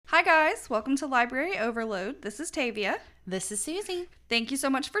Hi guys, welcome to Library Overload. This is Tavia. This is Susie. Thank you so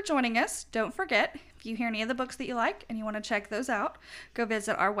much for joining us. Don't forget, if you hear any of the books that you like and you want to check those out, go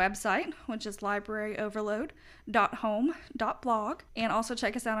visit our website, which is libraryoverload.home.blog, and also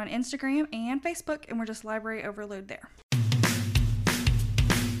check us out on Instagram and Facebook, and we're just Library Overload there.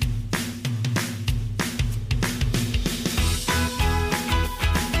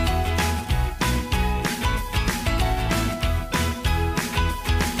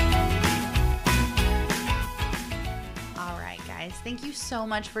 Thank you so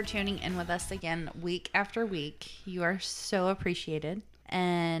much for tuning in with us again week after week. You are so appreciated.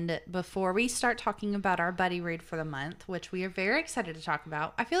 And before we start talking about our buddy read for the month, which we are very excited to talk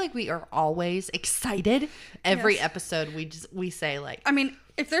about, I feel like we are always excited. Every episode we say like, I mean,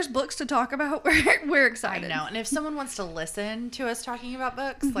 if there's books to talk about, we're excited. I know. And if someone wants to listen to us talking about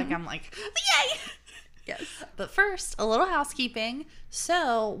books, like I'm like, yay! Yes. But first, a little housekeeping.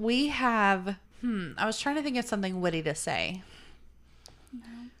 So we have, I was trying to think of something witty to say. No.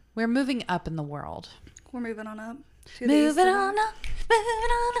 We're moving up in the world. We're moving on up. Moving on up.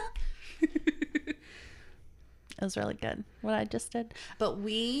 It was really good what I just did. But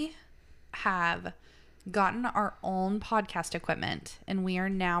we have gotten our own podcast equipment and we are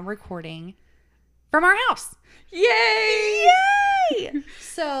now recording from our house. Yay! Yay!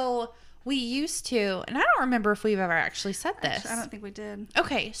 So we used to, and I don't remember if we've ever actually said this. I don't think we did.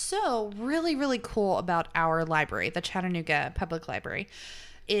 Okay, so really, really cool about our library, the Chattanooga Public Library.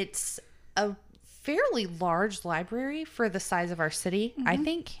 It's a fairly large library for the size of our city, I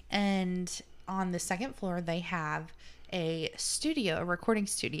think. And on the second floor, they have a studio, a recording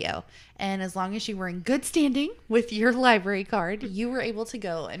studio. And as long as you were in good standing with your library card, you were able to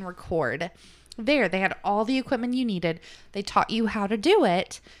go and record there. They had all the equipment you needed. They taught you how to do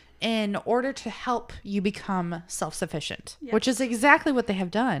it in order to help you become self-sufficient, which is exactly what they have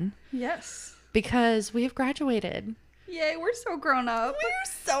done. Yes. Because we have graduated. Yay, we're so grown up.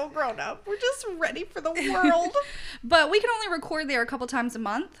 We're so grown up. We're just ready for the world. But we can only record there a couple times a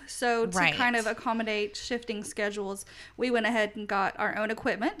month. So to kind of Right. accommodate shifting schedules, we went ahead and got our own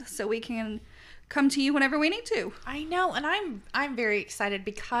equipment so we can come to you whenever we need to. I know, and I'm very excited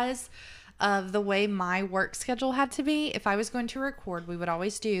because of the way my work schedule had to be. If I was going to record, we would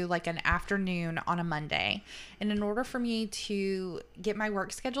always do like an afternoon on a Monday. And in order for me to get my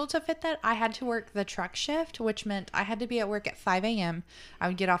work schedule to fit that, I had to work the truck shift, which meant I had to be at work at 5 a.m. I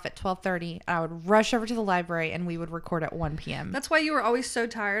would get off at 12:30. I would rush over to the library and we would record at 1 p.m. That's why you were always so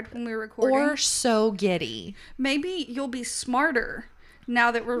tired when we were recording. Or so giddy. Maybe you'll be smarter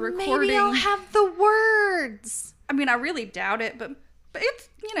now that we're recording. Maybe I'll have the words. I mean, I really doubt it, but it's,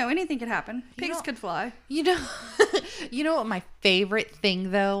 anything could happen. Pigs could fly. You know what my favorite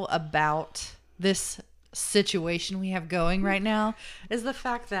thing though about this situation we have going right now is the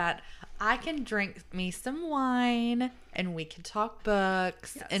fact that I can drink me some wine and we can talk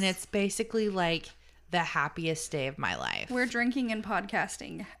books and it's basically like the happiest day of my life. We're drinking and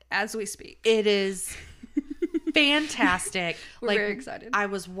podcasting as we speak. It is fantastic. We're very excited. I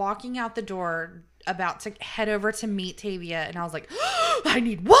was walking out the door about to head over to meet Tavia and I was like, oh, I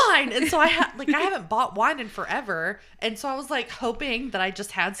need wine. And so I haven't bought wine in forever. And so I was like hoping that I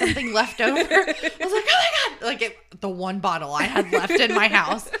just had something left over. I was like, oh my God, the one bottle I had left in my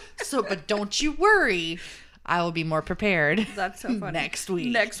house. So, but don't you worry. I will be more prepared. That's so funny. Next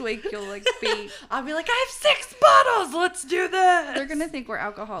week you'll be. I'll be like, I have 6 bottles. Let's do this. They're gonna think we're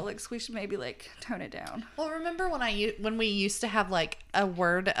alcoholics. We should maybe tone it down. Well, remember when we used to have a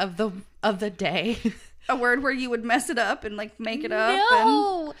word of the day? A word where you would mess it up and make it up.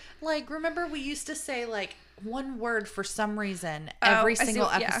 No, remember we used to say one word for some reason every single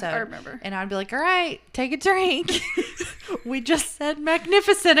episode. Yeah, I remember. And I'd be like, all right, take a drink. We just said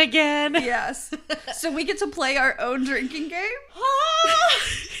magnificent again. Yes. So we get to play our own drinking game?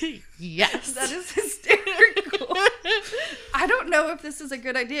 Yes. That is hysterical. I don't know if this is a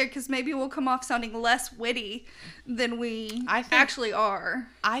good idea because maybe we'll come off sounding less witty than we actually are.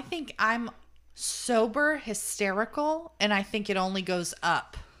 I think I'm sober, hysterical, and I think it only goes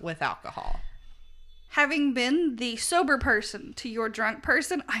up with alcohol. Having been the sober person to your drunk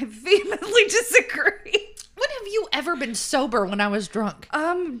person, I vehemently disagree. When have you ever been sober when I was drunk?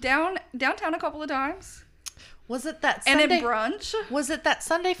 Downtown a couple of times. Was it that Sunday? And at brunch. Was it that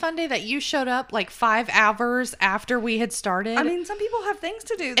Sunday fun day that you showed up 5 hours after we had started? I mean, some people have things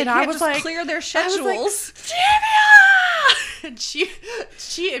to do. They and can't I was just clear their schedules. And she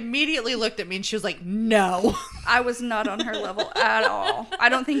immediately looked at me and she was like, no. I was not on her level at all. I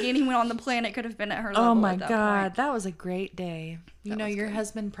don't think anyone on the planet could have been at her level. Oh my at that God. point. That was a great day. Your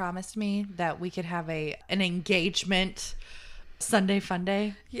husband promised me that we could have an engagement Sunday fun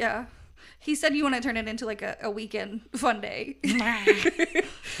day. Yeah. He said you want to turn it into like a weekend fun day.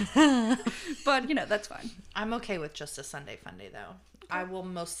 But, that's fine. I'm okay with just a Sunday fun day, though. I will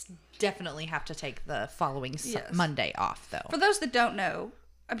most definitely have to take the following Monday off, though. For those that don't know,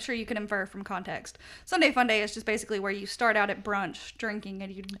 I'm sure you can infer from context. Sunday fun day is just basically where you start out at brunch drinking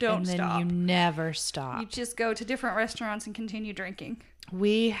and you don't stop. And then you never stop. You just go to different restaurants and continue drinking.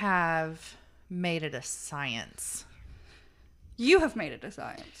 We have made it a science. You have made it a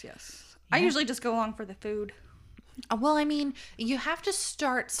science, yes. Yeah. I usually just go along for the food. Well, I mean, you have to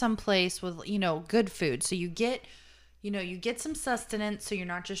start someplace with, good food. So you get some sustenance so you're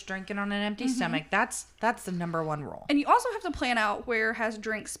not just drinking on an empty stomach. That's the number one rule. And you also have to plan out where has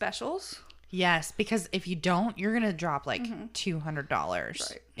drink specials. Yes, because if you don't, you're going to drop like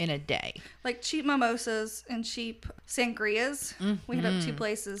 $200 in a day. Like cheap mimosas and cheap sangrias. We hit up 2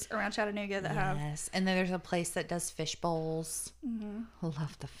 places around Chattanooga that have. Yes, and then there's a place that does fish bowls.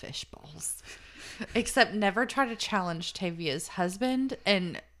 Love the fish bowls. Except never try to challenge Tavia's husband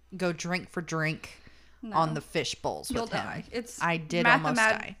and go drink for drink on the fish bowls with him. Die. I did almost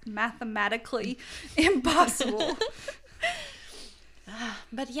die. Mathematically impossible.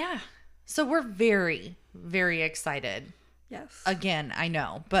 But yeah. So we're very, very excited. Yes. Again, I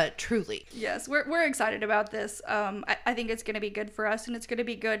know, but truly. Yes, we're excited about this. I think it's going to be good for us, and it's going to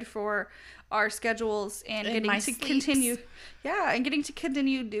be good for our schedules and getting to continue. Yeah, and getting to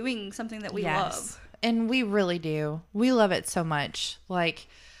continue doing something that we love. And we really do. We love it so much. Like,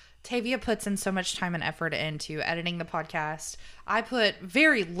 Tavia puts in so much time and effort into editing the podcast. I put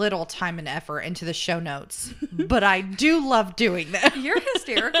very little time and effort into the show notes, but I do love doing them. You're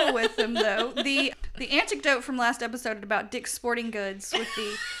hysterical with them, though. The anecdote from last episode about Dick's Sporting Goods with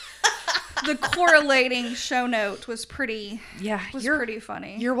the correlating show note was pretty. Yeah, pretty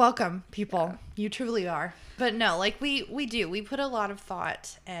funny. You're welcome, people. Yeah. You truly are. But no, like we do. We put a lot of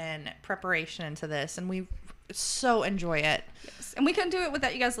thought and preparation into this, and we so enjoy it. Yes. And we couldn't do it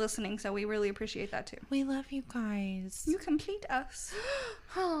without you guys listening, so we really appreciate that too. We love you guys. You complete us.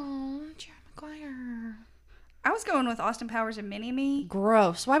 Oh, Jerry Maguire. I was going with Austin Powers and Mini-Me.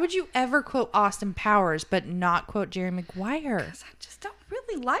 Gross. Why would you ever quote Austin Powers but not quote Jerry Maguire? Because I just don't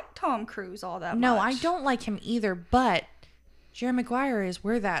really like Tom Cruise all that much. No, I don't like him either, but Jerry Maguire is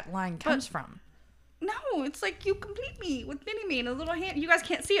where that line comes from. No, it's like you complete me with Mini-Me and a little hand. You guys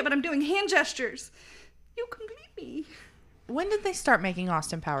can't see it, but I'm doing hand gestures. You complete me. When did they start making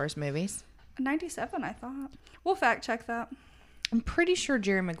Austin Powers movies? 97, I thought. We'll fact check that. I'm pretty sure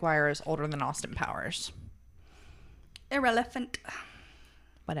Jerry Maguire is older than Austin Powers. Irrelevant.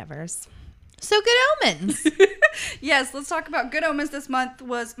 Whatevers. So, Good Omens. Yes, let's talk about Good Omens. This month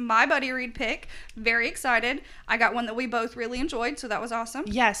was my buddy read pick. Very excited. I got one that we both really enjoyed, so that was awesome.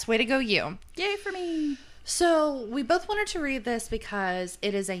 Yes, way to go you. Yay for me. So, we both wanted to read this because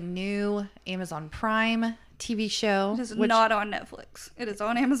it is a new Amazon Prime TV show. It is not on Netflix. It is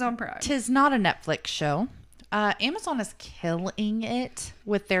on Amazon Prime. Tis not a Netflix show. Amazon is killing it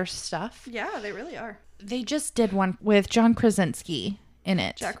with their stuff. Yeah, they really are. They just did one with John Krasinski in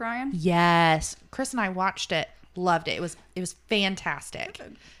it. Jack Ryan? Yes. Chris and I watched it. Loved it. It was fantastic.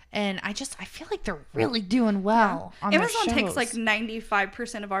 Good. And I feel like they're really doing well on their shows. Amazon takes like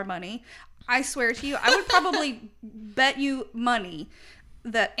 95% of our money. I swear to you, I would probably bet you money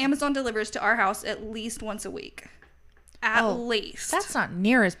that Amazon delivers to our house at least once a week. At least. That's not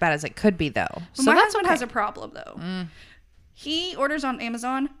near as bad as it could be, though. So my husband has a problem, though. He orders on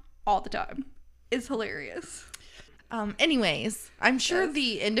Amazon all the time. It's hilarious. Anyways, I'm sure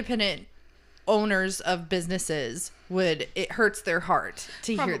the independent owners of businesses it hurts their heart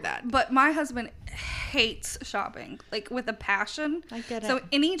to hear that. But my husband hates shopping, like with a passion. I get it. So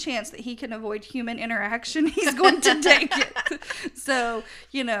any chance that he can avoid human interaction, he's going to take it. So,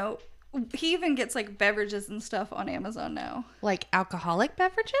 he even gets like beverages and stuff on Amazon now. Like alcoholic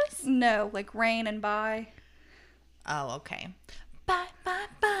beverages? No, like Rain and Buy. Oh, okay. Bye, bye,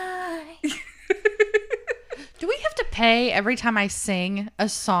 bye. Do we have to pay every time I sing a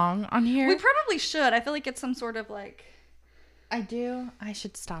song on here? We probably should. I feel like it's some sort of like... I do? I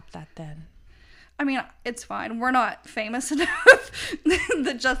should stop that then. I mean, it's fine. We're not famous enough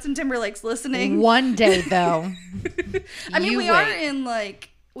that Justin Timberlake's listening. One day, though. I mean,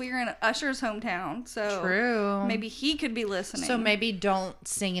 we're in Usher's hometown, so true. Maybe he could be listening. So maybe don't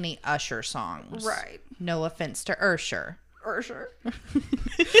sing any Usher songs. Right. No offense to Usher. There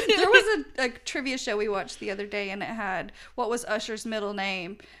was a trivia show we watched the other day, and it had what was Usher's middle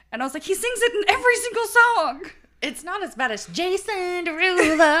name, and I was like, he sings it in every single song. It's not as bad as Jason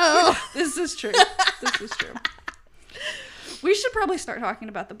Derulo. This is true. We should probably start talking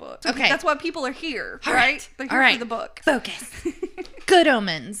about the book. Okay. That's why people are here, All right? They're here All right. for the book. Focus. Good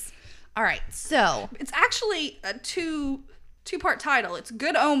Omens. All right. So, It's actually a two-part title. It's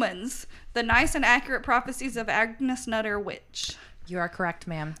Good Omens, The Nice and Accurate Prophecies of Agnes Nutter Witch. you are correct,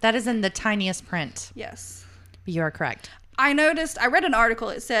 ma'am. That is in the tiniest print. Yes. You are correct. I read an article,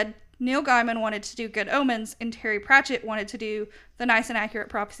 it said Neil Gaiman wanted to do Good Omens and Terry Pratchett wanted to do The Nice and Accurate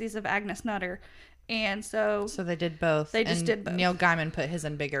Prophecies of Agnes Nutter. And so they did both. They just did both. Neil Gaiman put his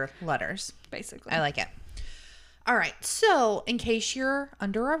in bigger letters. basically. I like it. All right. So, in case you're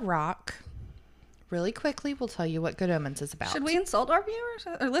under a rock, really quickly, we'll tell you what Good Omens is about. Should we insult our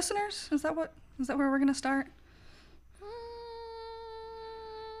viewers or listeners? Is that where we're going to start?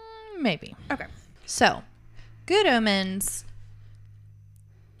 Maybe. Okay. So, Good Omens,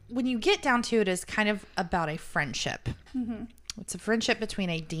 when you get down to it, is kind of about a friendship. Mm-hmm. It's a friendship between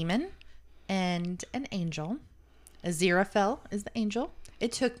a demon and an angel. Aziraphale is the angel.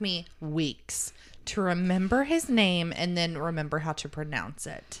 It took me weeks to remember his name and then remember how to pronounce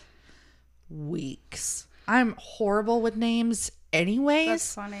it. Weeks. I'm horrible with names anyways.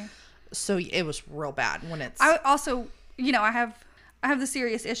 That's funny. So it was real bad when it's... I also, I have the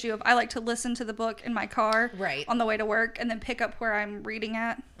serious issue of I like to listen to the book in my car Right. on the way to work and then pick up where I'm reading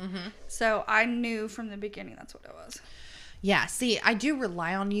at. Mm-hmm. So I knew from the beginning that's what it was. Yeah, see, I do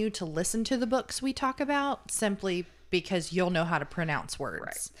rely on you to listen to the books we talk about simply because you'll know how to pronounce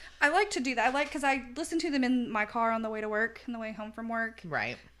words. Right. I like to do that. Because I listen to them in my car on the way to work and the way home from work.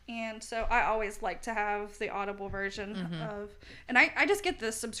 Right. And so I always like to have the Audible version of, and I just get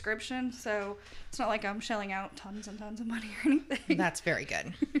the subscription, so it's not like I'm shelling out tons and tons of money or anything. That's very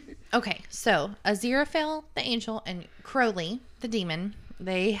good. Okay, so Aziraphale, the angel, and Crowley, the demon,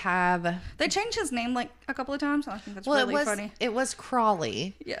 they changed his name like a couple of times. I think that's really funny. It was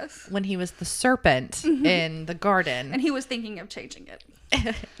Crawley. Yes. When he was the serpent in the garden. And he was thinking of changing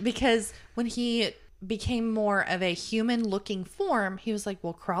it. Because when he became more of a human looking form, he was like,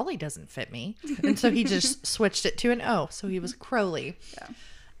 well, Crawley doesn't fit me. And so he just switched it to an O. So he was Crowley. Yeah.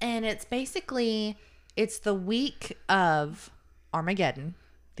 And it's the week of Armageddon,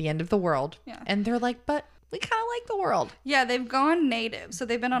 the end of the world. Yeah. And they're like, but we kind of like the world. Yeah, they've gone native. So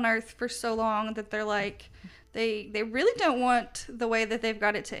they've been on Earth for so long that they're like, they really don't want the way that they've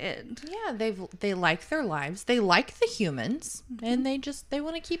got it to end. Yeah, they like their lives. They like the humans. And they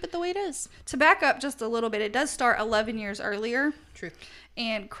want to keep it the way it is. To back up just a little bit, it does start 11 years earlier. True.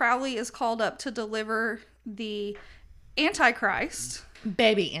 And Crowley is called up to deliver the Antichrist.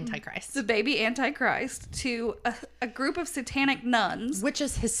 Baby Antichrist. The baby Antichrist to a group of satanic nuns. Which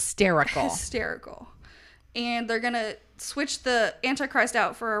is hysterical. Hysterical. And they're going to switch the Antichrist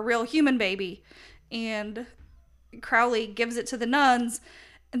out for a real human baby. And Crowley gives it to the nuns.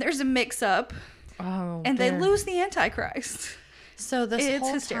 And there's a mix-up. Oh, and they lose the Antichrist. So this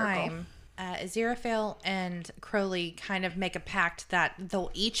whole hysterical. time, Aziraphale and Crowley kind of make a pact that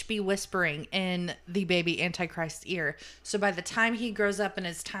they'll each be whispering in the baby Antichrist's ear. So by the time he grows up and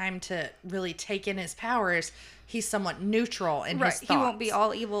it's time to really take in his powers, he's somewhat neutral in his thoughts. He won't be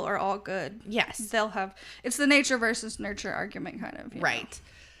all evil or all good. Yes. It's the nature versus nurture argument kind of. Right.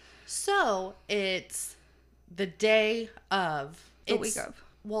 So it's the day of... The week of.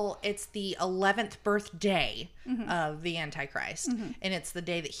 Well, it's the 11th birthday of the Antichrist. And it's the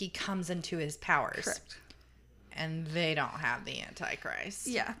day that he comes into his powers. Correct. And they don't have the Antichrist.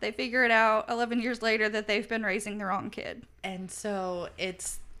 Yeah, they figure it out 11 years later that they've been raising the wrong kid. And so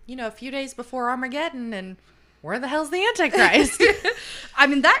it's, a few days before Armageddon, and where the hell's the Antichrist? I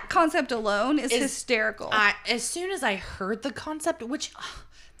mean, that concept alone is hysterical. As soon as I heard the concept, which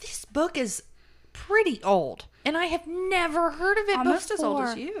this book is pretty old, and I have never heard of it Almost before. as old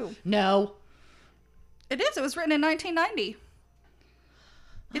as you. No. It is. It was written in 1990.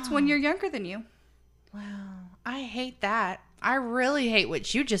 It's 1 year younger than you. Wow. I hate that. I really hate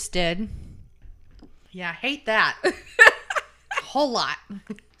what you just did. Yeah, I hate that. A whole lot.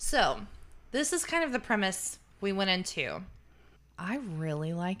 So, this is kind of the premise we went into. I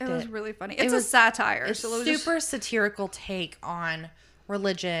really liked it. It was really funny. It's a satire. It's a super satirical take on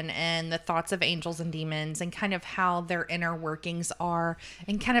religion and the thoughts of angels and demons and kind of how their inner workings are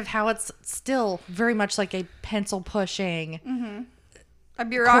and kind of how it's still very much like a pencil pushing a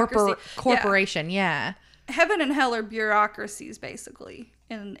bureaucracy. Corporation. Yeah. Heaven and hell are bureaucracies basically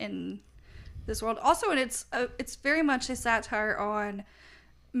in this world. Also, and it's very much a satire on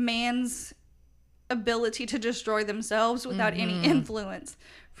man's ability to destroy themselves without any influence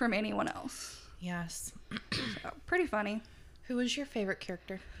from anyone else. Yes. So, pretty funny. Who was your favorite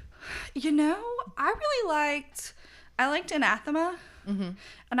character? I really liked Anathema. And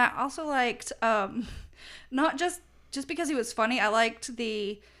I also liked not just just because he was funny. I liked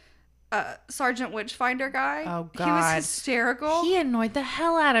the Sergeant Witchfinder guy. Oh, God. He was hysterical. He annoyed the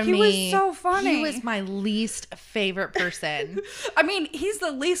hell out of He me. was so funny. He was my least favorite person. I mean, he's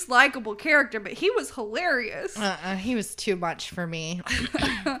the least likable character, but he was hilarious. He was too much for me.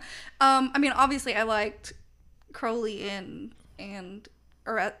 I mean, obviously, I liked Crowley and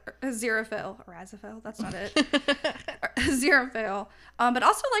Aziraphale. That's not it. Aziraphale. But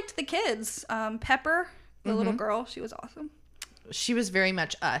also liked the kids. Pepper, the little girl, she was awesome. She was very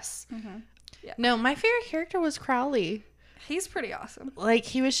much us. Yeah. No, my favorite character was Crowley. He's pretty awesome. Like,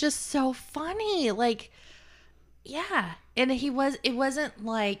 he was just so funny. Like, yeah. And it wasn't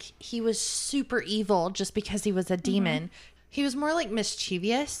like he was super evil just because he was a demon. He was more like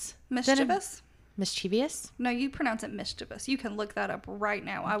mischievous. Mischievous? Mischievous? No, you pronounce it mischievous. You can look that up right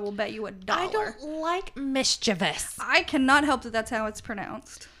now. I will bet you $1. I don't like mischievous. I cannot help that that's how it's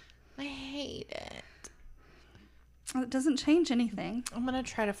pronounced. I hate it. It doesn't change anything. I'm going to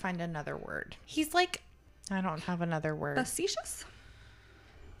try to find another word. He's like, I don't have another word. Facetious?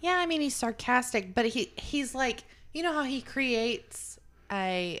 Yeah, I mean, he's sarcastic, but he's like, you know how he creates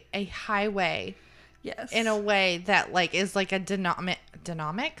a highway Yes. in a way that like is like a demonic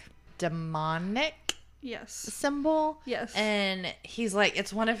Yes. symbol. Yes. And he's like,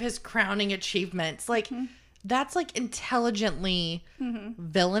 it's one of his crowning achievements. Like, that's like intelligently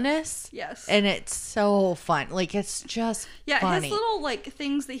villainous. Yes. And it's so fun. Like, it's just funny. His little like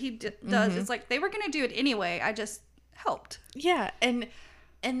things that he does, it's like they were going to do it anyway. I just helped. Yeah. And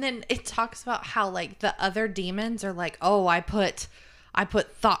then it talks about how like the other demons are like, oh, I put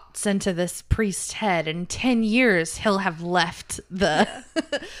thoughts into this priest's head. In 10 years, he'll have left the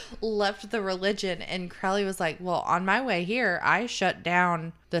left the religion. And Crowley was like, well, on my way here, I shut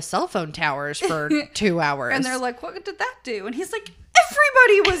down the cell phone towers for 2 hours. And they're like, what did that do? And he's like,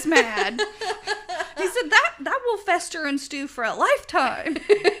 everybody was mad. He said, that will fester and stew for a lifetime.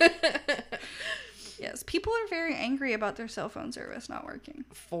 Yes, people are very angry about their cell phone service not working.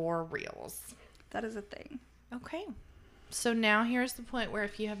 For reals. That is a thing. Okay. So now here's the point where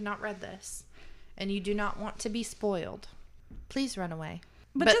if you have not read this and you do not want to be spoiled, please run away.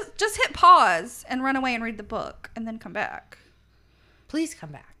 But just hit pause and run away and read the book and then come back. Please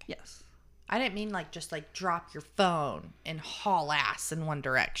come back. Yes. I didn't mean like just like drop your phone and haul ass in one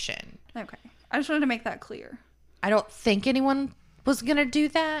direction. Okay. I just wanted to make that clear. I don't think anyone was going to do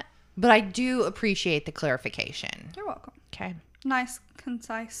that, but I do appreciate the clarification. You're welcome. Okay. Nice,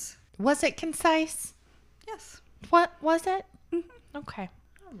 concise. Was it concise? Yes. What was it? Okay.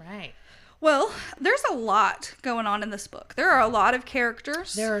 All right. Well, there's a lot going on in this book. There are a lot of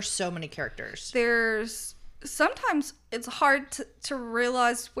characters. There are so many characters. Sometimes it's hard to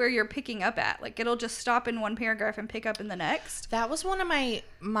realize where you're picking up at. Like, it'll just stop in one paragraph and pick up in the next. That was one of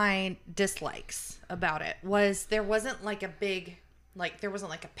my dislikes about it, was there wasn't like a big, like, there wasn't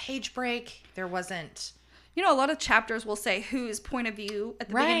like a page break. There wasn't... You know, a lot of chapters will say whose point of view at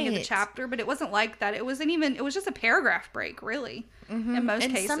the beginning of the chapter, but it wasn't like that. It was just a paragraph break, really, in most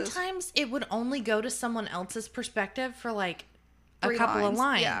cases. And sometimes it would only go to someone else's perspective for like Three a couple of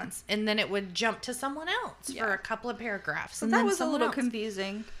lines. yeah. And then it would jump to someone else for a couple of paragraphs. So and that then was a someone little else.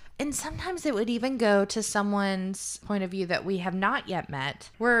 confusing. And sometimes it would even go to someone's point of view that we have not yet met.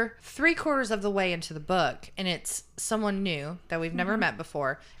 We're 3/4 of the way into the book, and it's someone new that we've never met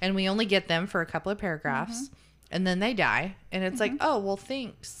before, and we only get them for a couple of paragraphs, and then they die, and it's like, oh, well,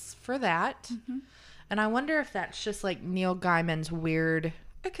 thanks for that. And I wonder if that's just like Neil Gaiman's weird...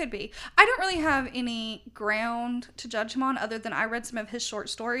 It could be. I don't really have any ground to judge him on other than I read some of his short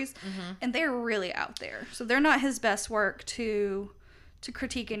stories, and they're really out there. So they're not his best work to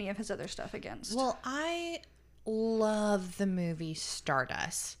critique any of his other stuff against. Well, I love the movie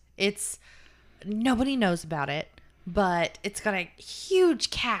Stardust. Nobody knows about it, but it's got a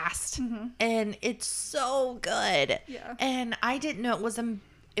huge cast, and it's so good. Yeah. And I didn't know it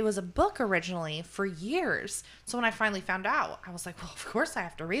was a book originally for years. So when I finally found out, I was like, well, of course I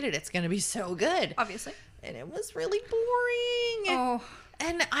have to read it. It's going to be so good. Obviously. And it was really boring. Oh.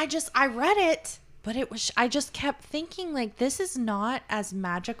 And I read it. But I just kept thinking, like, this is not as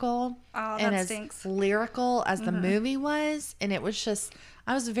magical and as stinks. lyrical as the movie was. And it was just,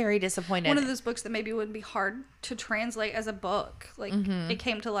 I was very disappointed. One of those books that maybe would be hard to translate as a book. Like, it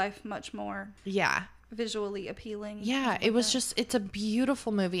came to life much more visually appealing. Yeah, it was just, it's a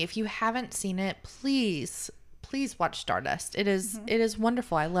beautiful movie. If you haven't seen it, please watch Stardust. It is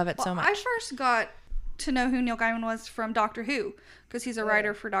wonderful. I love it so much. I first got to know who Neil Gaiman was from Doctor Who, because he's a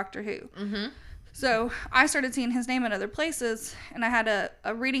writer for Doctor Who. So I started seeing his name in other places, and I had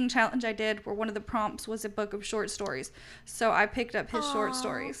a reading challenge I did where one of the prompts was a book of short stories. So I picked up his short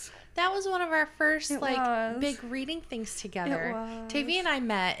stories. That was one of our first It like was. big reading things together. It was. Tavy and I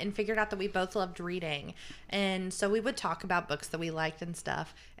met and figured out that we both loved reading. And so we would talk about books that we liked and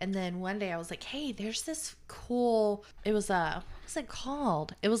stuff. And then one day I was like, hey, there's this cool, it was what was it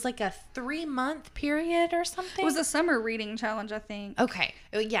called? It was like a 3-month period or something. It was a summer reading challenge, I think. Okay.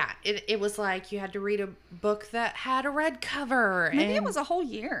 Yeah. It was like you had to read a book that had a red cover. Maybe it and was a whole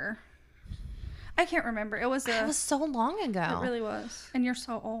year. I can't remember. It was It was so long ago. It really was. And you're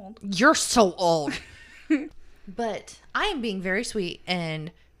so old. You're so old. But I am being very sweet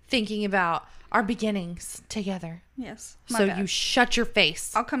and thinking about our beginnings together. Yes. So you shut your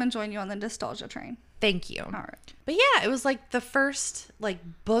face. I'll come and join you on the nostalgia train. Thank you. All right. But yeah, it was like the first like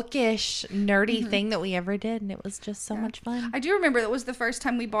bookish nerdy thing that we ever did, and it was just so much fun. I do remember that was the first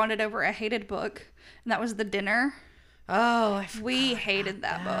time we bonded over a hated book, and that was The Dinner. Oh, We hated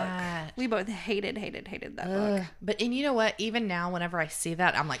that book. We both hated that book. But and you know what? Even now, whenever I see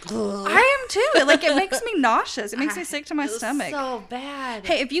that, I'm like, ugh. I am too. It makes me nauseous. It makes me sick to my It was stomach. so bad.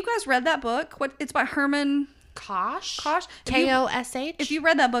 Hey, if you guys read that book, it's by Herman Kosh? Kosh. Kosh? If you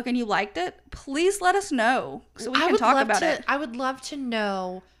read that book and you liked it, please let us know so we can talk about it. I would love to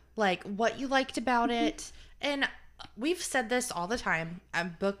know like what you liked about it. And we've said this all the time.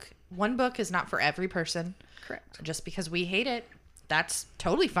 One book is not for every person. Correct. Just because we hate it, that's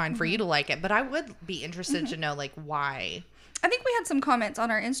totally fine for you to like it. But I would be interested to know like why. I think we had some comments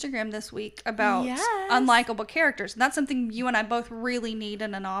on our Instagram this week about Yes. unlikable characters. And that's something you and I both really need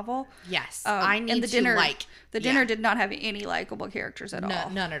in a novel. Yes, I need The Dinner yeah. did not have any likable characters at all.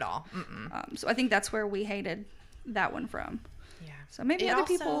 None at all. Mm-mm. So I think that's where we hated that one from. Yeah. So maybe It other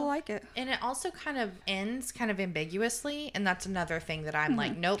people also- will like it. And it also kind of ends kind of ambiguously. And that's another thing that I'm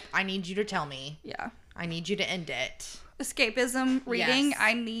like, nope, I need you to tell me. Yeah. I need you to end it. Escapism reading, Yes.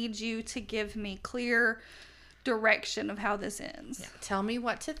 I need you to give me clear direction of how this ends. Yeah. Tell me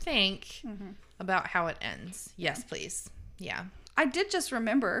what to think about how it ends. Yes, please. Yeah. I did just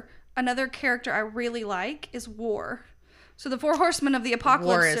remember another character I really like is War. So the 4 horsemen of the apocalypse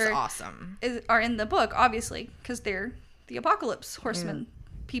War is awesome. are in the book, obviously, because they're the apocalypse horsemen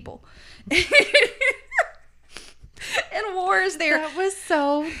people. And War is there. That was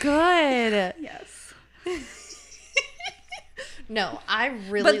so good. Yes. No, I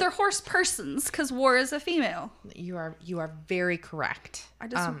really. But they're horse persons because War is a female. You are very correct. I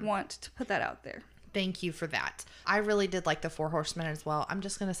just want to put that out there. Thank you for that. I really did like the 4 horsemen as well. I'm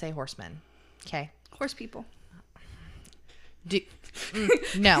just gonna say horsemen. Okay. Horse people.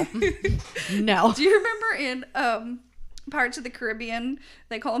 No. No. Do you remember in Pirates of the Caribbean,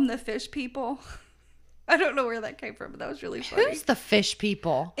 they call them the fish people? I don't know where that came from, but that was really funny. Who's the fish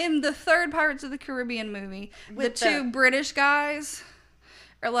people? In the third Pirates of the Caribbean movie, With the two the- British guys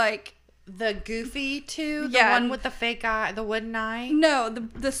are like, The goofy two? The Yeah, one and- with the fake eye, the wooden eye? no,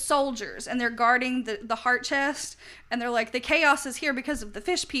 the soldiers, and they're guarding the heart chest, and they're like, the chaos is here because of the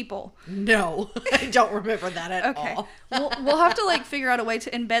fish people. No. I don't remember that at Okay. all. We'll have to like figure out a way to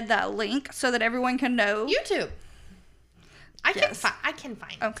embed that link so that everyone can know. YouTube. I can Yes. find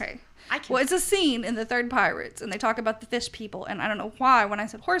it. Okay. I can. Well, it's a scene in the third Pirates, and they talk about the fish people, and I don't know why when I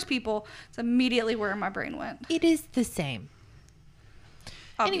said horse people, it's immediately where my brain went. It is the same.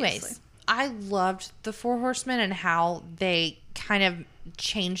 Obviously. Anyways, I loved the 4 horsemen and how they kind of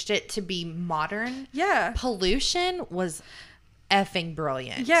changed it to be modern. Yeah. Pollution was effing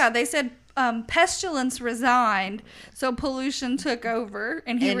brilliant. Yeah, they said Pestilence resigned, so Pollution took over,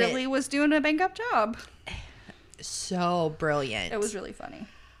 and he And really was doing a bang-up job. So brilliant. It was really funny.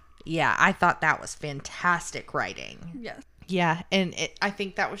 Yeah, I thought that was fantastic writing. Yes. Yeah, and I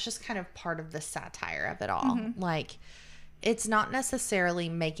think that was just kind of part of the satire of it all. Like, it's not necessarily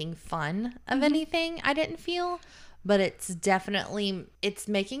making fun of anything, I didn't feel, but it's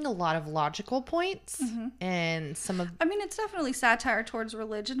making a lot of logical points and some of I mean, it's definitely satire towards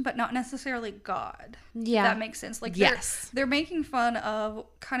religion, but not necessarily God. Yeah. That makes sense. Like, Yes. they're making fun of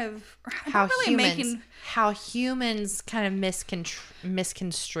kind of how not really humans kind of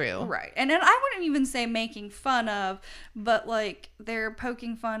misconstrue. Right. And then I wouldn't even say making fun of, but like they're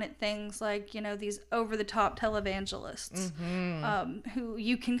poking fun at things like, you know, these over the top televangelists who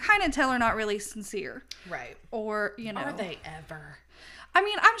you can kind of tell are not really sincere. Right. Or, you know. Are they ever I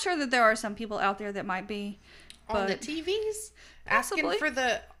mean, I'm sure that there are some people out there that might be. on the But, TVs Possibly. asking for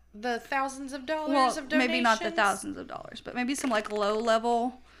the thousands of dollars well, of donations? maybe not the thousands of dollars, but maybe some like low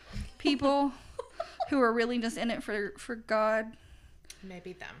level people who are really just in it for God.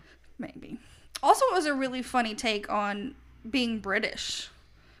 Maybe them. Maybe. Also, it was a really funny take on being British,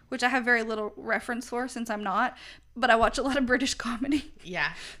 which I have very little reference for since I'm not, but I watch a lot of British comedy.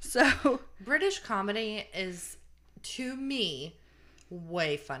 Yeah. So, British comedy is, to me,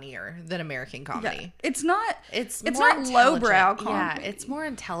 way funnier than American comedy. Yeah. It's not More not intelligent. lowbrow comedy. Yeah, it's more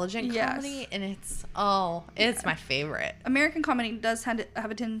intelligent Yes. comedy, and it's my favorite. American comedy does have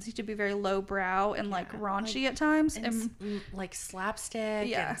a tendency to be very lowbrow and like raunchy at times. And like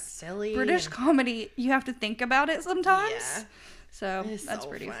slapstick and silly. British comedy, you have to think about it sometimes. Yeah. So It's that's so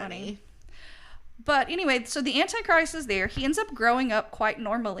pretty funny. funny. But anyway, so the Antichrist is there. He ends up growing up quite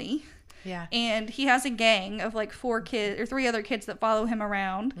normally. Yeah. And he has a gang of like 4 kids or 3 other kids that follow him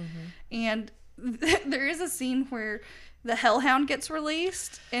around. And there is a scene where the Hellhound gets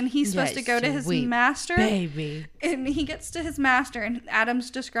released and he's supposed to go to his master. Baby. And he gets to his master and Adam's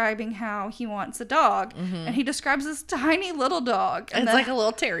describing how he wants a dog. And he describes this tiny little dog. And It's like a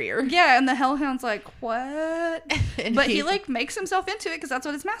little terrier. yeah, and the Hellhound's like, what? And But he like makes himself into it because that's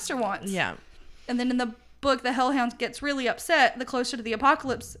what his master wants. Yeah. And then in the book, the Hellhound gets really upset the closer to the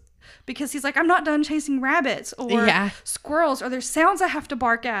apocalypse because he's like, I'm not done chasing rabbits or squirrels or there's sounds I have to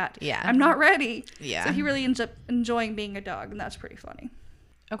bark at. Yeah. I'm not ready. Yeah. So he really ends up enjoying being a dog, and that's pretty funny.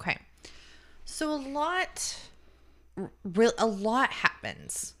 Okay. So a lot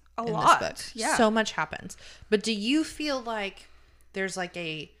happens. A in lot, This book. yeah. So much happens. But do you feel like there's like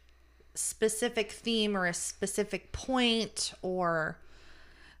a specific theme or a specific point or...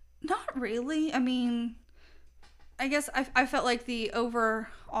 Not really. I mean, I guess I felt like the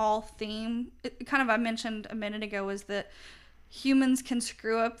overall theme, I mentioned a minute ago, was that humans can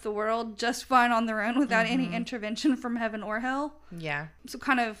screw up the world just fine on their own without any intervention from heaven or hell. Yeah. So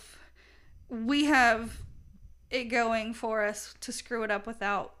we have it going for us to screw it up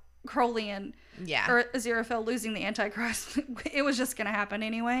without Crowley and or Aziraphale losing the Antichrist. It was just going to happen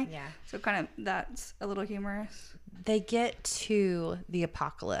anyway. Yeah. So that's a little humorous. They get to the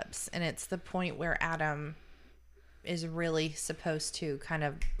apocalypse, and it's the point where Adam is really supposed to kind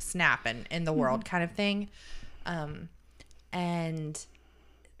of snap in the world kind of thing. And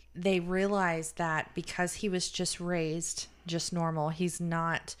they realize that because he was just raised just normal, he's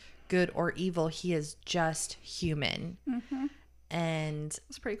not good or evil. He is just human. And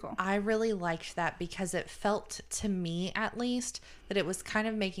it's pretty cool. I really liked that because it felt to me, at least, that it was kind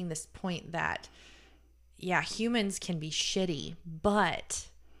of making this point that, yeah, humans can be shitty, but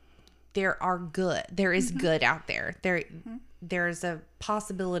there is good out there. There's a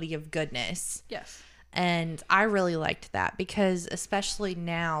possibility of goodness. Yes. And I really liked that because especially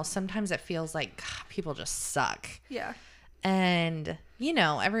now, sometimes it feels like God, people just suck. Yeah. And,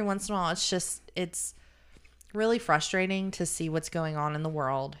 every once in a while, it's really frustrating to see what's going on in the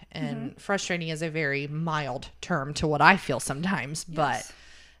world. And frustrating is a very mild term to what I feel sometimes. Yes.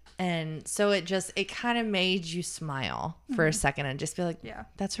 And so it kind of made you smile for a second and just be like, yeah,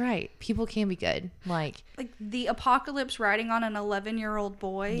 that's right. People can be good. Like the apocalypse riding on an 11-year-old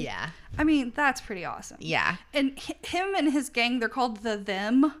boy. Yeah. I mean, that's pretty awesome. Yeah. And him and his gang, they're called the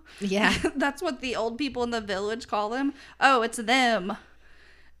Them. Yeah. That's what the old people in the village call them. Oh, it's them.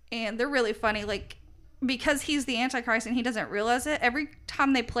 And they're really funny. Like, because he's the Antichrist and he doesn't realize it, every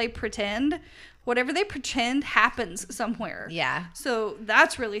time they play pretend, whatever they pretend happens somewhere. Yeah. So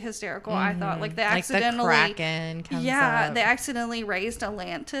that's really hysterical, I thought. Like, they accidentally... Like the Kraken comes up. They accidentally raised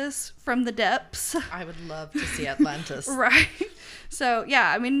Atlantis from the depths. I would love to see Atlantis. Right. So,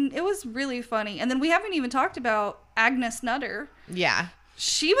 yeah, I mean, it was really funny. And then we haven't even talked about Agnes Nutter. Yeah.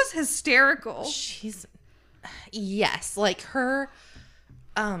 She was hysterical. Yes. Like, her...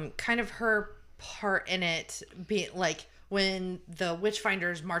 kind of her part in it being like when the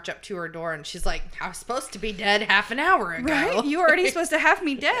witchfinders march up to her door and she's like, I was supposed to be dead half an hour ago. Right? You were already supposed to have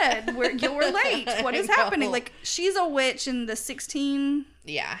me dead. You were late. What is happening? Like, she's a witch in the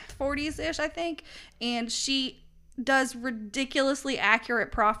 1640s-ish, I think. And she does ridiculously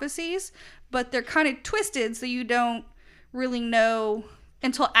accurate prophecies, but they're kind of twisted so you don't really know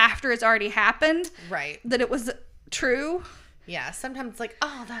until after it's already happened. Right. That it was true. Yeah, sometimes it's like,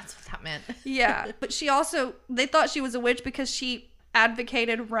 oh, that's what that meant. Yeah, but they thought she was a witch because she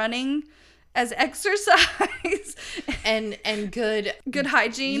advocated running as exercise. and good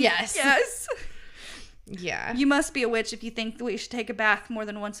hygiene. Yes. Yes. Yeah. You must be a witch if you think that we should take a bath more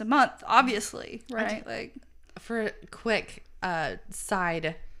than once a month, obviously, right? Like, for a quick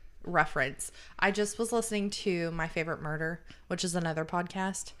side reference, I just was listening to My Favorite Murder, which is another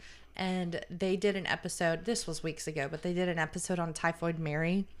podcast. And they did an episode, this was weeks ago, but they did an episode on Typhoid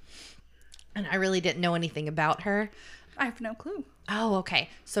Mary. And I really didn't know anything about her. I have no clue. Oh, okay.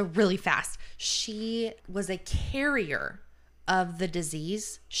 So really fast. She was a carrier of the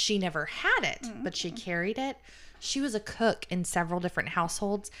disease. She never had it, but she carried it. She was a cook in several different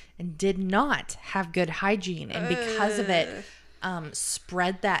households and did not have good hygiene. And because of it,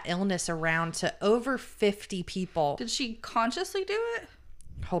 spread that illness around to over 50 people. Did she consciously do it?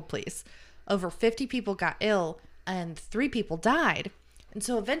 Hold, please. Over 50 people got ill and 3 people died. And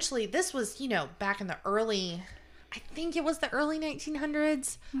so eventually, this was, back in the early, I think it was the early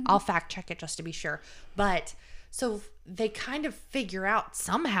 1900s. I'll fact check it just to be sure. But so they kind of figure out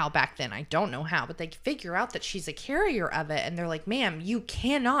somehow back then, I don't know how, but they figure out that she's a carrier of it. And they're like, ma'am, you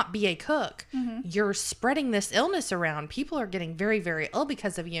cannot be a cook. You're spreading this illness around. People are getting very, very ill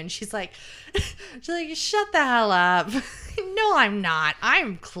because of you. And she's like, shut the hell up. No, I'm not.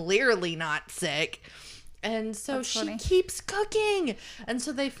 I'm clearly not sick. And so That's she funny. keeps cooking. And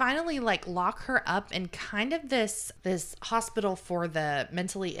so they finally lock her up in kind of this hospital for the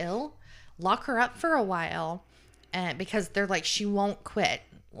mentally ill, lock her up for a while. And because they're like, she won't quit.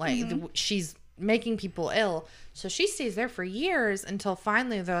 She's making people ill. So she stays there for years until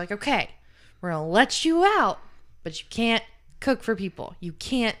finally they're like, okay, we're going to let you out, but you can't cook for people. You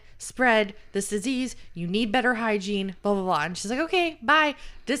can't spread this disease. You need better hygiene, blah, blah, blah. And she's like, okay, bye.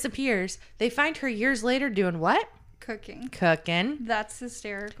 Disappears. They find her years later doing what? Cooking. Cooking. That's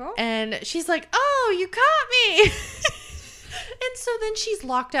hysterical. And she's like, oh, you caught me. And so then she's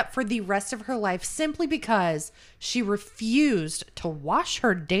locked up for the rest of her life simply because she refused to wash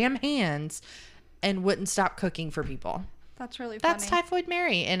her damn hands and wouldn't stop cooking for people. That's really funny. That's Typhoid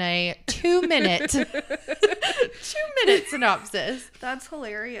Mary in a 2-minute synopsis. That's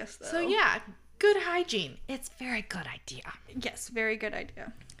hilarious, though. So yeah, good hygiene. It's a very good idea. Yes, very good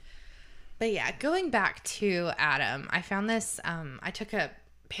idea. But yeah, going back to Adam, I found this, I took a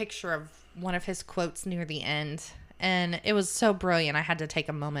picture of one of his quotes near the end, and it was so brilliant. I had to take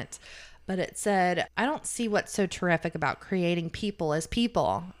a moment. But it said, I don't see what's so terrific about creating people as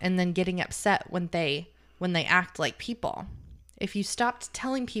people and then getting upset when they act like people. If you stopped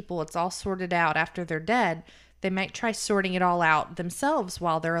telling people it's all sorted out after they're dead, they might try sorting it all out themselves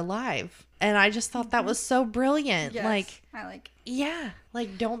while they're alive. And I just thought that was so brilliant. Yes, I like it. Yeah,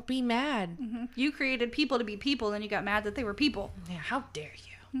 don't be mad. You created people to be people, and you got mad that they were people. Yeah, how dare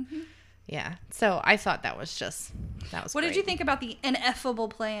you? Yeah, so I thought that was What great. did you think about the ineffable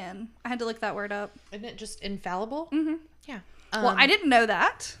plan? I had to look that word up. Isn't it just infallible? Yeah. Well, I didn't know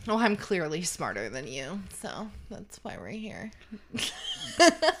that. Well, I'm clearly smarter than you, so that's why we're here.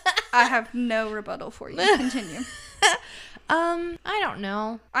 I have no rebuttal for you. Continue. I don't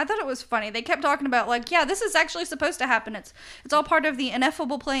know. I thought it was funny. They kept talking about this is actually supposed to happen. It's all part of the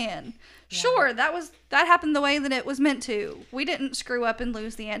ineffable plan. Yeah. Sure, that happened the way that it was meant to. We didn't screw up and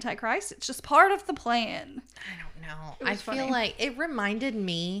lose the Antichrist. It's just part of the plan. I don't know. I feel like it reminded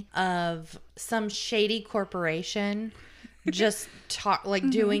me of some shady corporation just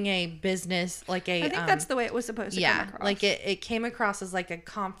doing a business I think that's the way it was supposed to come across. It came across as like a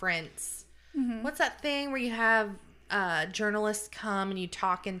conference. What's that thing where you have journalists come and you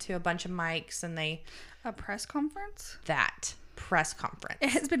talk into a bunch of mics and a press conference? That press conference. It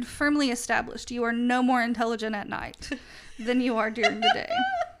has been firmly established you are no more intelligent at night than you are during the day.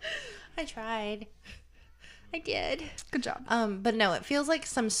 I tried. I did. Good job. But no, it feels like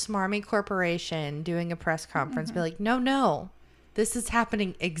some smarmy corporation doing a press conference. Be like, no, this is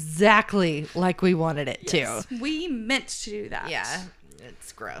happening exactly like we wanted it to. We meant to do that. Yeah,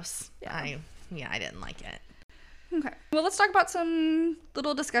 it's gross. Yeah. I didn't like it. Okay. Well, let's talk about some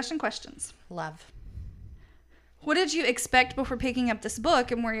little discussion questions. Love. What did you expect before picking up this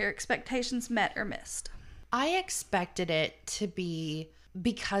book, and were your expectations met or missed? I expected it to be,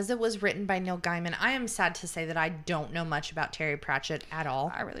 because it was written by Neil Gaiman. I am sad to say that I don't know much about Terry Pratchett at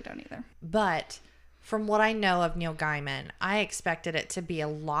all. I really don't either. But from what I know of Neil Gaiman, I expected it to be a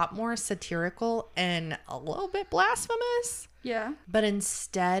lot more satirical and a little bit blasphemous. Yeah. But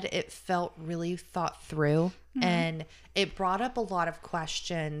instead, it felt really thought through. And it brought up a lot of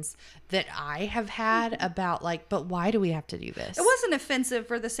questions that I have had about but why do we have to do this? It wasn't offensive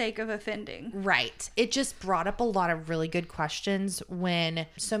for the sake of offending. Right. It just brought up a lot of really good questions when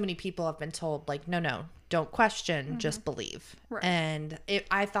so many people have been told no, don't question, just believe. Right. And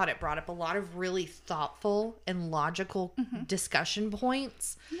I thought it brought up a lot of really thoughtful and logical discussion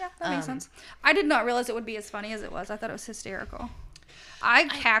points. Yeah, that makes sense. I did not realize it would be as funny as it was. I thought it was hysterical. I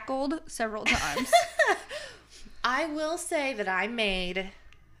cackled several times. I will say that I made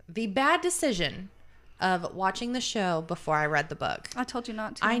the bad decision of watching the show before I read the book. I told you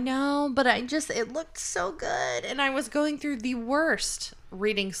not to. I know, but it looked so good. And I was going through the worst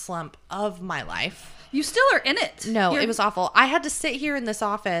reading slump of my life. You still are in it. No, it was awful. I had to sit here in this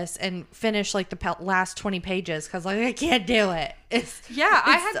office and finish the last 20 pages because I can't do it.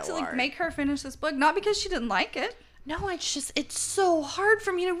 I had to make her finish this book, not because she didn't like it. No, it's so hard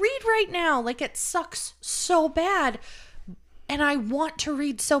for me to read right now. It sucks so bad. And I want to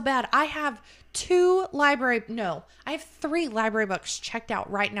read so bad. I have 3 library books checked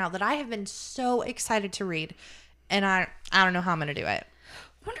out right now that I have been so excited to read. And I don't know how I'm going to do it.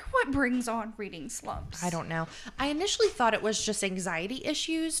 Wonder what brings on reading slumps. I don't know. I initially thought it was just anxiety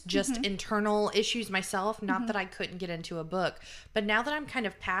issues, just internal issues myself. Not that I couldn't get into a book. But now that I'm kind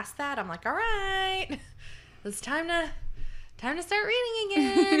of past that, I'm like, all right, it's time to start reading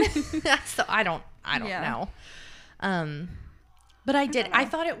again. So I don't know. But I did. I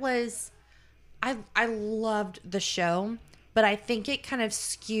thought it was, I loved the show, but I think it kind of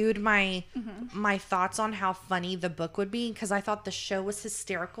skewed my thoughts on how funny the book would be, because I thought the show was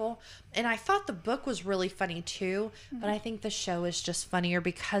hysterical, and I thought the book was really funny too, but I think the show is just funnier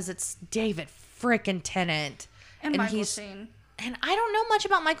because it's David frickin' Tennant. And Michael Sheen. And I don't know much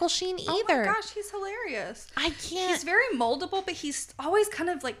about Michael Sheen either. Oh my gosh, he's hilarious. I can't. He's very moldable, but he's always kind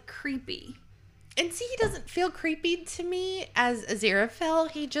of like creepy. And see, he doesn't feel creepy to me as Aziraphale.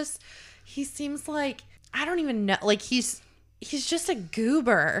 He seems like, I don't even know, like he's just a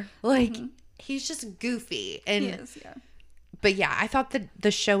goober. Like he's just goofy. And he is, yeah. But yeah, I thought that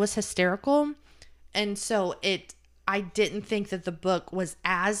the show was hysterical. And so I didn't think that the book was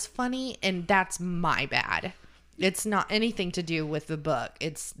as funny, and that's my bad. It's not anything to do with the book.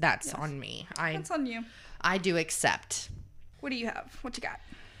 That's on me. That's on you. I do accept. What do you have? What you got?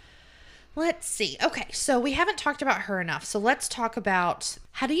 Let's see. Okay, so we haven't talked about her enough. So let's talk about,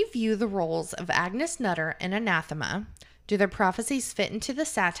 how do you view the roles of Agnes Nutter and Anathema? Do their prophecies fit into the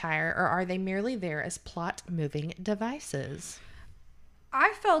satire, or are they merely there as plot-moving devices?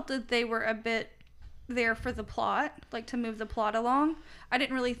 I felt that they were a bit there for the plot, like to move the plot along. I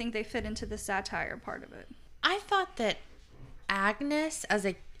didn't really think they fit into the satire part of it. I thought that Agnes as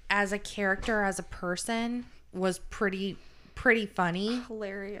a character, as a person, was pretty funny.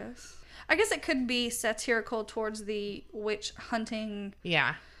 Hilarious. I guess it could be satirical towards the witch hunting.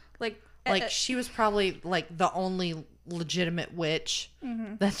 Yeah. Like she was probably like the only legitimate witch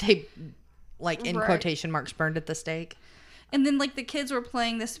that they, like, in quotation marks, burned at the stake. And then, like, the kids were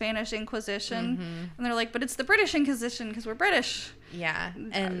playing the Spanish Inquisition, and they're like, but it's the British Inquisition because we're British. Yeah.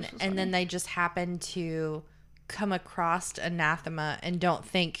 And then they just happen to come across Anathema and don't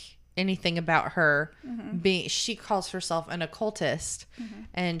think anything about her being, she calls herself an occultist,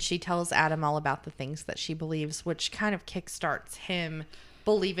 and she tells Adam all about the things that she believes, which kind of kickstarts him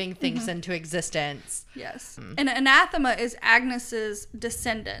believing things into existence. Yes. And Anathema is Agnes's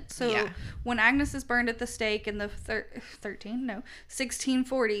descendant. So when Agnes is burned at the stake in the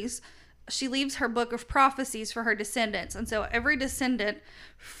 1640s, she leaves her book of prophecies for her descendants. And so every descendant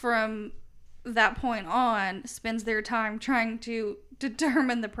from that point on spends their time trying to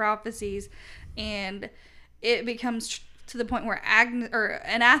determine the prophecies, and it becomes to the point where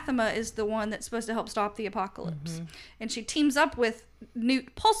Anathema is the one that's supposed to help stop the apocalypse. And she teams up with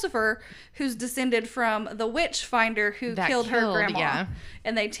Newt Pulsifer, who's descended from the witch finder who killed her grandma. Yeah.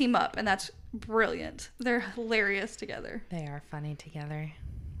 And they team up, and that's brilliant. They're hilarious together. They are funny together.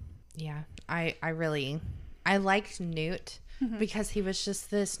 Yeah. I liked Newt because he was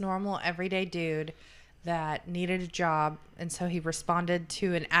just this normal everyday dude that needed a job, and so he responded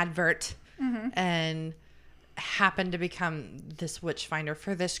to an advert and happened to become this witch finder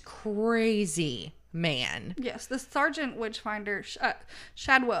for this crazy man. Yes, the Sergeant Witchfinder,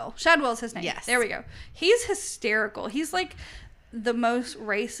 Shadwell. Shadwell's his name. Yes. There we go. He's hysterical. He's like the most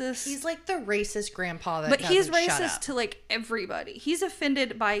racist. He's like the racist grandpa that But he's doesn't shut racist up. to like everybody. He's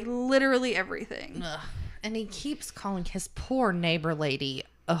offended by literally everything. Ugh. And he keeps calling his poor neighbor lady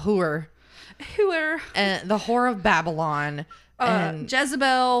a whore. And the whore of Babylon. And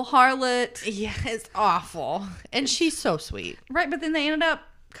Jezebel, harlot. Yeah, it's awful. And she's so sweet. Right, but then they ended up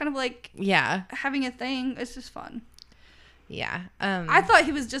kind of like having a thing. It's just fun. Yeah. I thought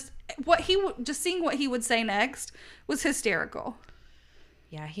he was just seeing what he would say next was hysterical.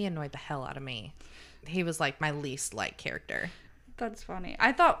 Yeah, he annoyed the hell out of me. He was like my least liked character. That's funny.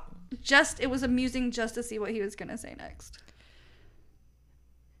 I thought it was amusing just to see what he was going to say next.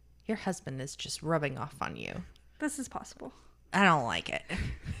 Your husband is just rubbing off on you. This is possible. I don't like it.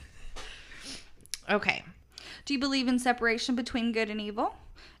 Okay. Do you believe in separation between good and evil?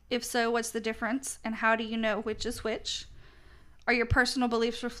 If so, what's the difference? And how do you know which is which? Are your personal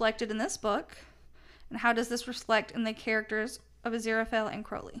beliefs reflected in this book? And how does this reflect in the characters of Aziraphale and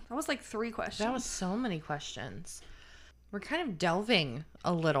Crowley? That was like 3 questions. That was so many questions. We're kind of delving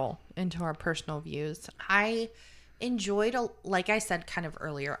a little into our personal views. I enjoyed, like I said kind of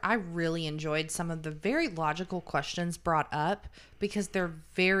earlier, I really enjoyed some of the very logical questions brought up because they're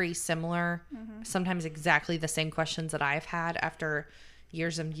very similar, sometimes exactly the same questions that I've had after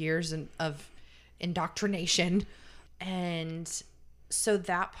years and years of indoctrination. And so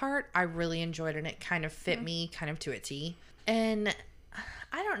that part I really enjoyed, and it kind of fit me kind of to a T. And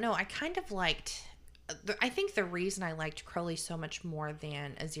I don't know, I kind of liked, I think the reason I liked Crowley so much more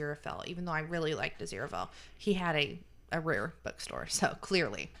than Aziraphale, even though I really liked Aziraphale, he had a rare bookstore, so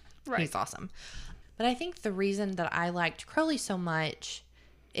clearly he's awesome. But I think the reason that I liked Crowley so much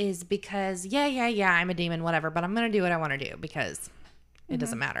is because, yeah, I'm a demon, whatever, but I'm going to do what I want to do because it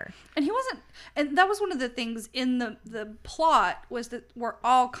doesn't matter. And he wasn't, and that was one of the things in the plot, was that we're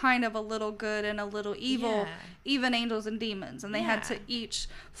all kind of a little good and a little evil, even angels and demons. And they had to each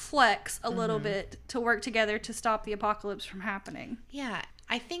flex a little bit to work together to stop the apocalypse from happening. Yeah,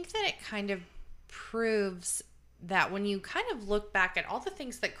 I think that it kind of proves that when you kind of look back at all the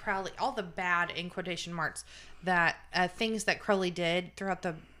things that Crowley, all the bad, in quotation marks, that things that Crowley did throughout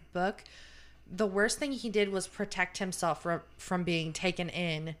the book, the worst thing he did was protect himself from being taken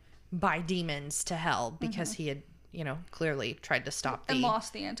in by demons to hell because he had, clearly tried to stop and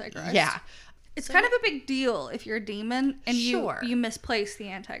lost the Antichrist. Yeah. It's kind of a big deal if you're a demon and you misplace the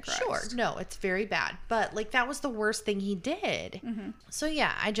Antichrist. Sure. No, it's very bad. But that was the worst thing he did. So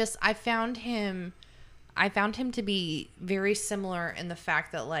yeah, I found him to be very similar in the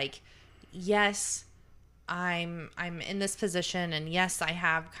fact that yes, I'm in this position, and yes, I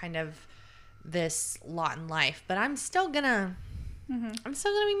have kind of this lot in life, but I'm still gonna be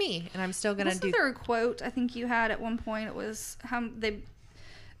me, and I'm still gonna Wasn't there a quote I think you had at one point? It was how they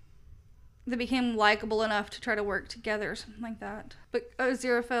became likable enough to try to work together or something like that. But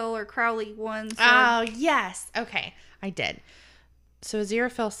Aziraphale or Crowley once. Oh yes, okay, I did. So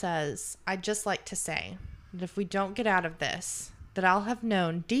Aziraphale says, "I'd just like to say that if we don't get out of this, that I'll have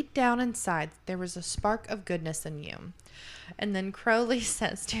known deep down inside that there was a spark of goodness in you." And then Crowley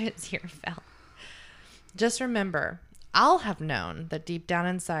says to Aziraphale, "Just remember, I'll have known that deep down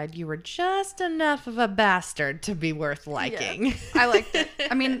inside you were just enough of a bastard to be worth liking." Yeah, I liked it.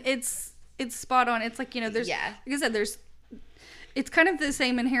 I mean, it's spot on. It's there's, like I said, it's kind of the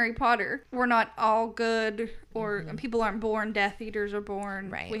same in Harry Potter. We're not all good, or people aren't born Death Eaters are born.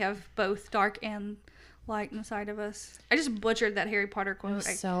 Right. We have both dark and light inside of us. I just butchered that Harry Potter quote. It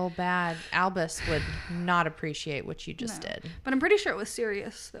was so bad. Albus would not appreciate what you just did. But I'm pretty sure it was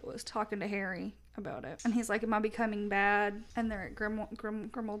Sirius that was talking to Harry about it. And he's like, "Am I becoming bad?" And they're at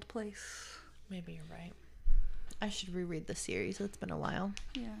Grimmauld Place. Maybe you're right. I should reread the series. It's been a while.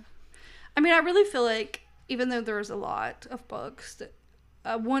 Yeah. I mean, I really feel like, even though there's a lot of books, that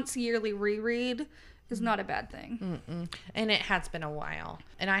a once yearly reread is not a bad thing. And it has been a while.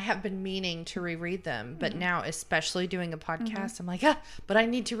 And I have been meaning to reread them. But now, especially doing a podcast, I'm like, but I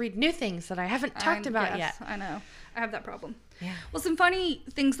need to read new things that I haven't talked about yet. I know. I have that problem. Yeah. Well, some funny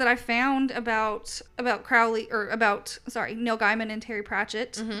things that I found about Crowley, or Neil Gaiman and Terry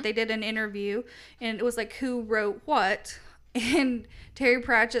Pratchett. They did an interview, and it was like, who wrote what? And Terry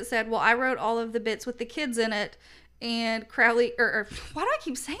Pratchett said, "Well, I wrote all of the bits with the kids in it." And Crowley, or why do I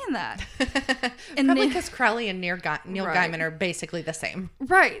keep saying that? And probably because Crowley and Neil Gaiman are basically the same.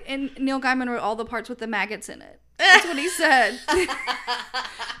 Right. And Neil Gaiman wrote all the parts with the maggots in it. That's what he said.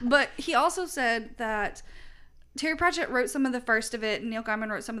 But he also said that Terry Pratchett wrote some of the first of it, and Neil Gaiman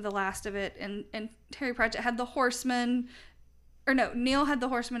wrote some of the last of it. And Terry Pratchett had the horsemen. Or no, Neil had the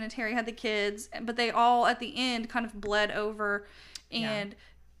horsemen and Terry had the kids. But they all, at the end, kind of bled over. And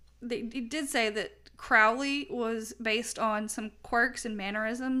they did say that Crowley was based on some quirks and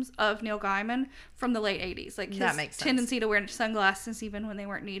mannerisms of Neil Gaiman from the late 80s. Like his tendency to wear sunglasses even when they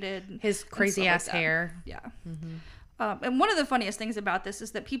weren't needed. His crazy ass hair. Yeah. And one of the funniest things about this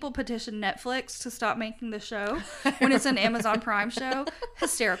is that people petitioned Netflix to stop making the show when it's an Amazon Prime show.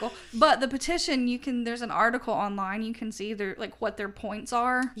 Hysterical. But the petition, there's an article online. You can see what their points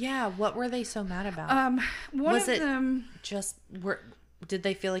are. Yeah. What were they so mad about? Did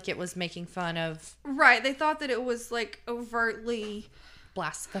they feel like it was making fun of? Right. They thought that it was overtly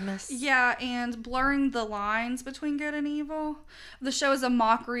blasphemous. Yeah, and blurring the lines between good and evil. The show is a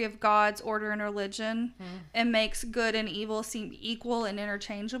mockery of God's order and religion and makes good and evil seem equal and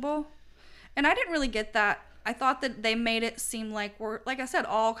interchangeable. And I didn't really get that. I thought that they made it seem like we're, like I said,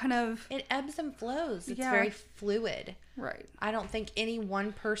 all kind of... It ebbs and flows. It's very fluid. Right. I don't think any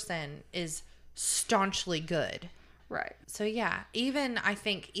one person is staunchly good. Right. So yeah, I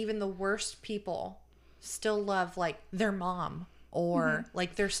think even the worst people still love their mom, or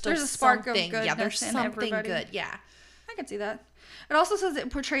there's still a spark of goodness. Yeah, there's something everybody. good. Yeah. I could see that. It also says it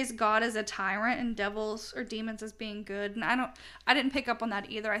portrays God as a tyrant and devils or demons as being good. And I didn't pick up on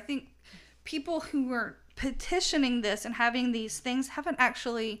that either. I think people who were petitioning this and having these things haven't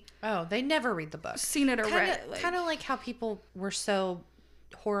actually they never read the book. Seen it or read it. Kind of like how people were so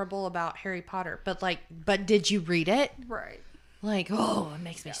horrible about Harry Potter, but did you read it? Right. Like, oh, it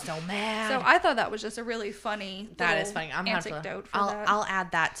makes me so mad. So I thought that was just a really funny That is funny. I'm gonna anecdote for I'll, that. I'll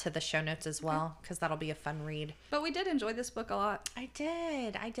add that to the show notes as well, because that'll be a fun read. But we did enjoy this book a lot. I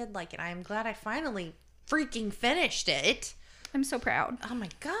did like it. I'm glad I finally freaking finished it. I'm so proud. Oh my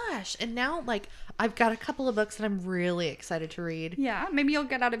gosh. And now, like, I've got a couple of books that I'm really excited to read. Yeah, maybe you'll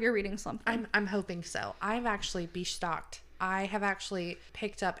get out of your reading slump. I'm hoping so. I've actually bestocked. I have actually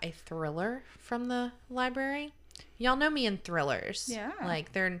picked up a thriller from the library. Y'all know me in thrillers. Yeah.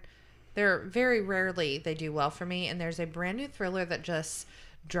 Like, they're very rarely they do well for me. And there's a brand new thriller that just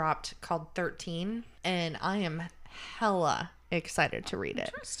dropped called 13. And I am hella excited to read it.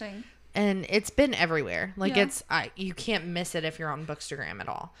 Interesting. And it's been everywhere. Like, Yeah. you can't miss it if you're on Bookstagram at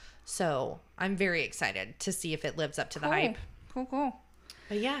all. So I'm very excited to see if it lives up to the hype. Cool.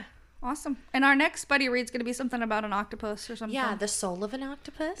 But yeah. Awesome. And our next buddy read's going to be something about an octopus or something. Yeah, The Soul of an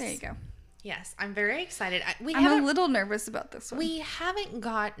Octopus. There you go. Yes, I'm very excited. I'm a little nervous about this one. We haven't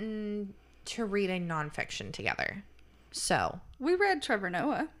gotten to read a nonfiction together. So. We read Trevor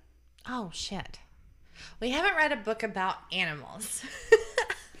Noah. Oh, shit. We haven't read a book about animals.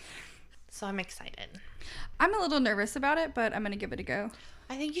 So I'm excited. I'm a little nervous about it, but I'm going to give it a go.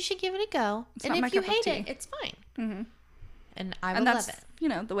 I think you should give it a go. It's and not my if you cup of hate tea. it, it's fine. Mm-hmm. And I will And that's, love it. you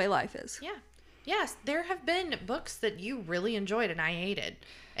know, the way life is. Yeah. Yes, there have been books that you really enjoyed and I hated.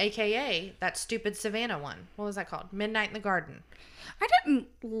 AKA that stupid Savannah one. What was that called? Midnight in the Garden. I didn't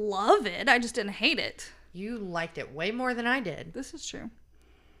love it. I just didn't hate it. You liked it way more than I did. This is true.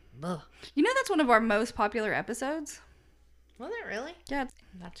 Ugh. You know, that's one of our most popular episodes. Was it really? Yeah.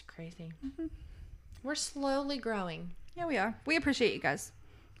 That's crazy. Mm-hmm. We're slowly growing. Yeah, we are. We appreciate you guys.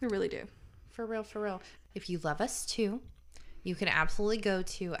 We really do. For real, for real. If you love us too, you can absolutely go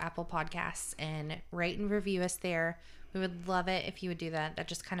to Apple Podcasts and rate and review us there. We would love it if you would do that. That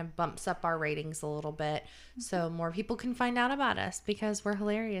just kind of bumps up our ratings a little bit so more people can find out about us because we're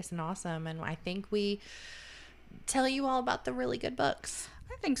hilarious and awesome. And I think we tell you all about the really good books.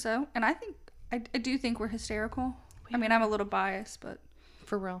 I think so. And I do think we're hysterical. I mean, I'm a little biased, but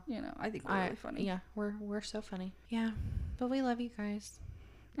For real. you know, I think we're really funny. Yeah, we're so funny. Yeah, but we love you guys.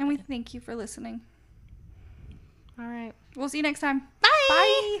 And we thank you for listening. All right. We'll see you next time. Bye.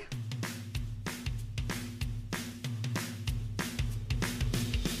 Bye.